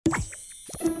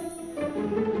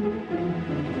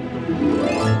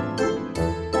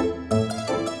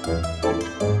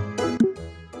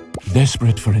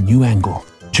Desperate for a new angle,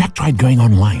 Jack tried going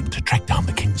online to track down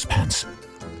the king's pants.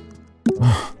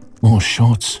 More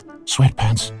shorts,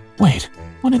 sweatpants. Wait,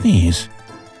 what are these?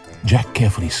 Jack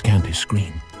carefully scanned his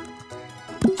screen.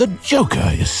 The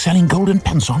Joker is selling golden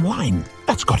pants online.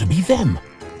 That's got to be them.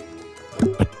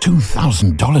 But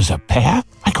 $2,000 a pair?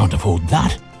 I can't afford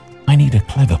that. I need a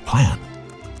clever plan.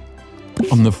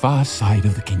 On the far side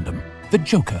of the kingdom, the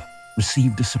Joker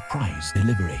received a surprise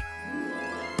delivery.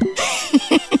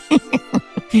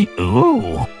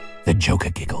 Ooh, the Joker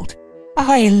giggled.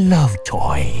 I love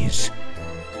toys.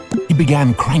 He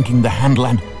began cranking the handle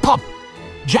and pop!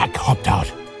 Jack hopped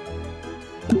out.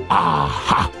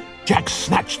 Aha! Jack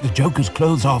snatched the Joker's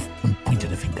clothes off and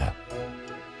pointed a finger.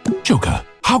 Joker,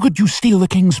 how could you steal the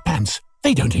king's pants?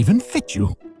 They don't even fit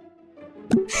you.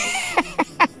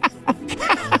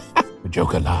 The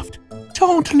Joker laughed.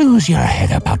 Don't lose your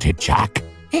head about it, Jack.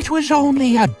 It was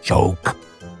only a joke.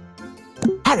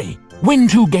 Hurry, win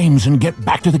 2 games and get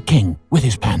back to the king with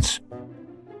his pants.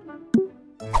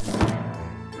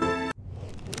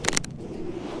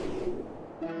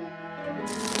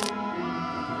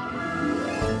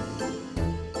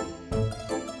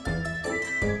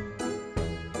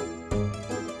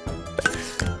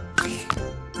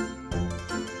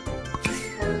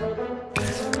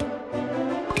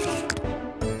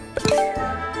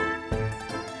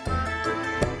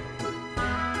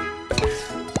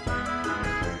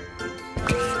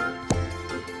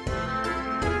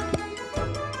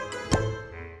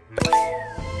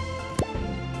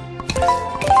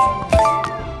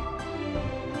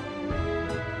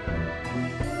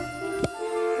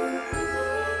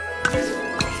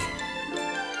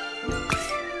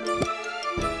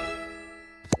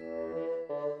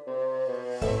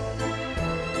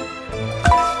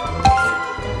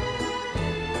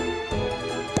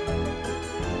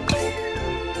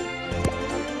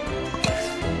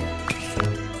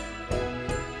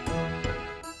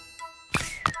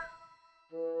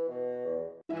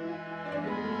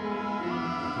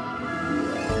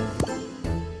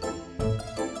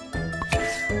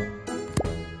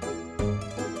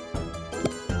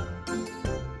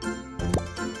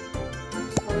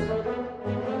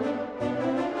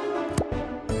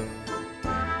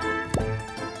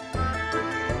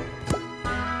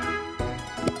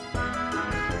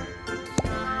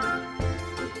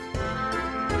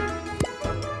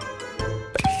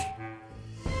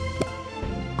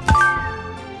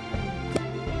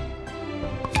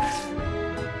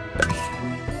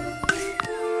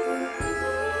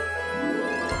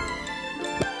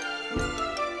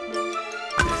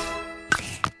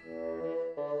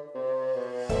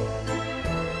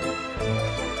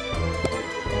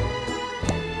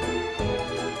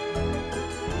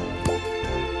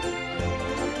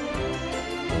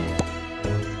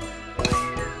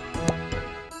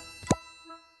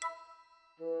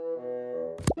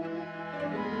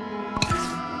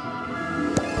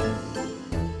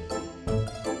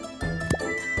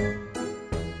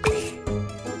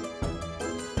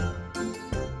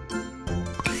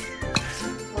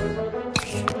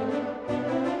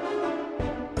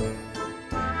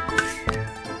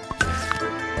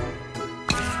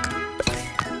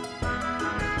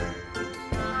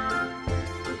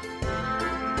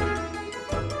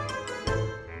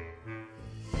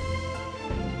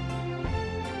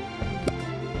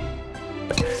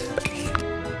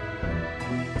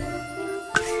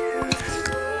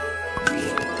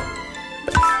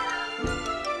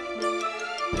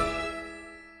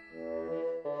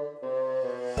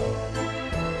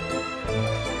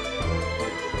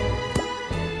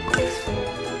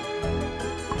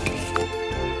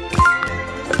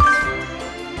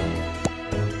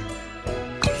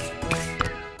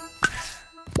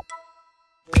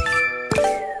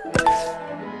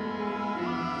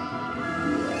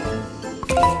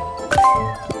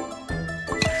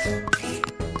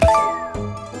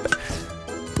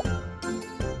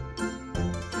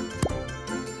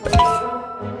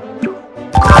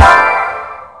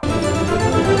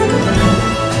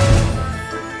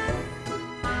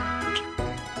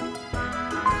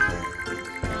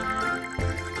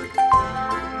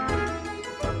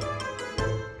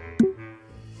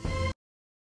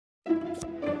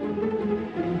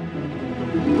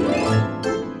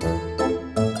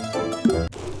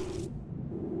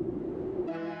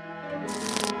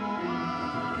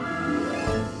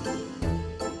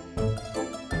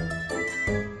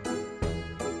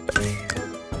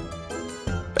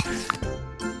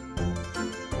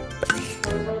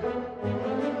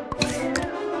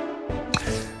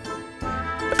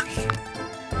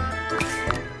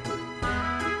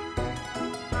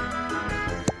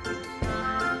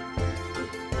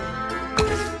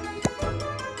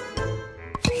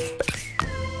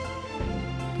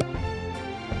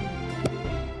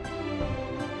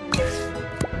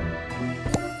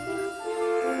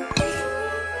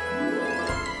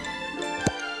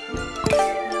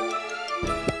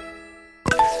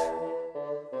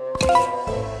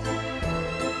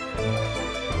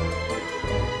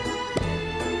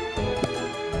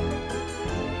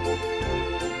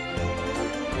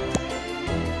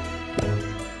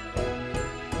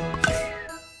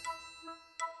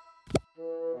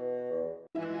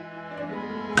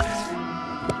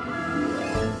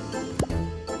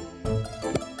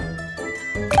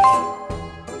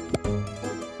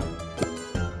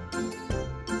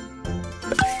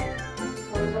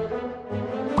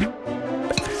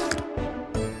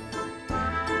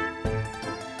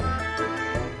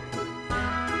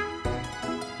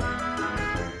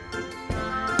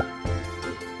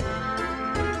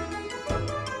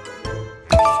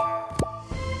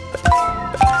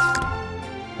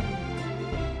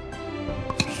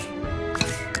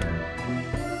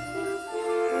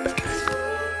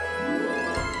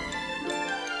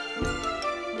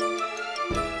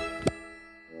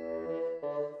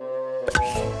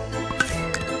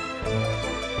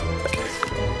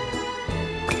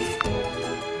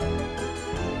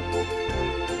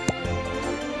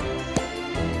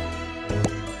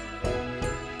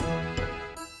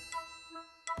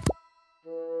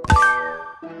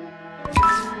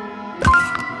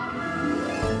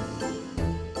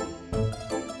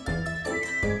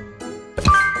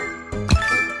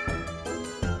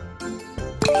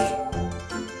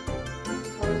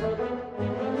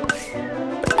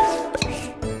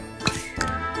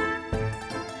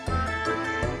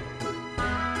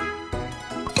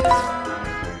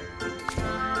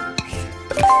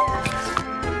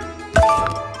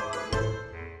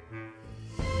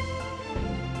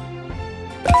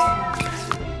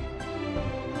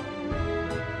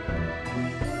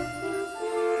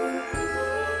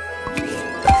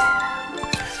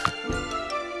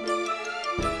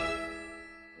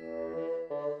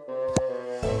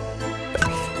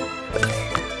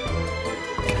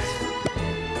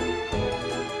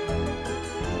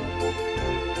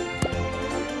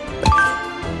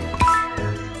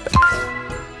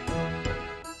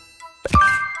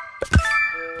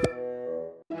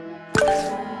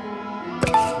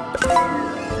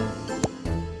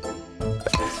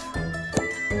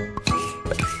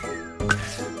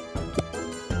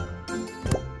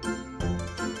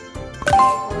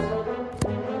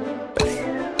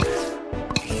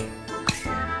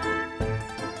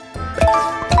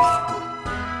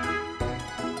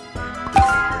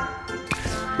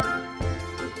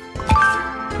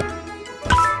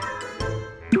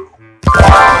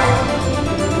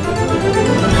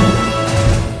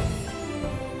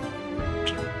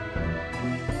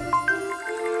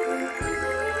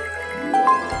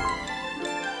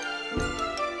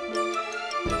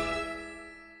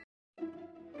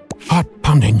 Heart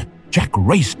pounding, Jack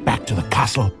raced back to the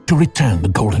castle to return the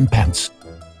golden pants.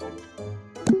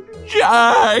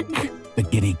 Jack! The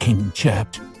giddy king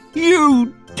chirped.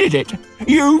 You did it!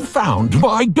 You found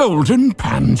my golden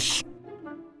pants!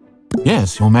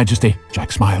 Yes, your majesty,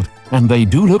 Jack smiled, and they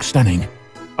do look stunning.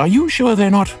 Are you sure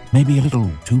they're not maybe a little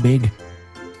too big?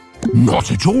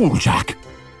 Not at all, Jack.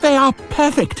 They are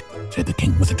perfect, said the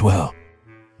king with a twirl.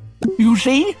 You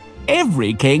see,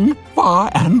 every king,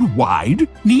 far and wide,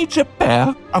 needs a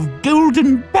pair of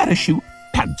golden parachute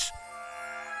pants.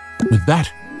 With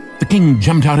that, the king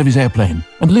jumped out of his airplane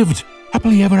and lived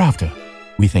happily ever after,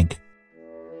 we think.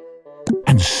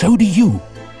 And so do you,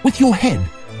 with your head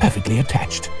perfectly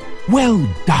attached. Well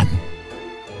done.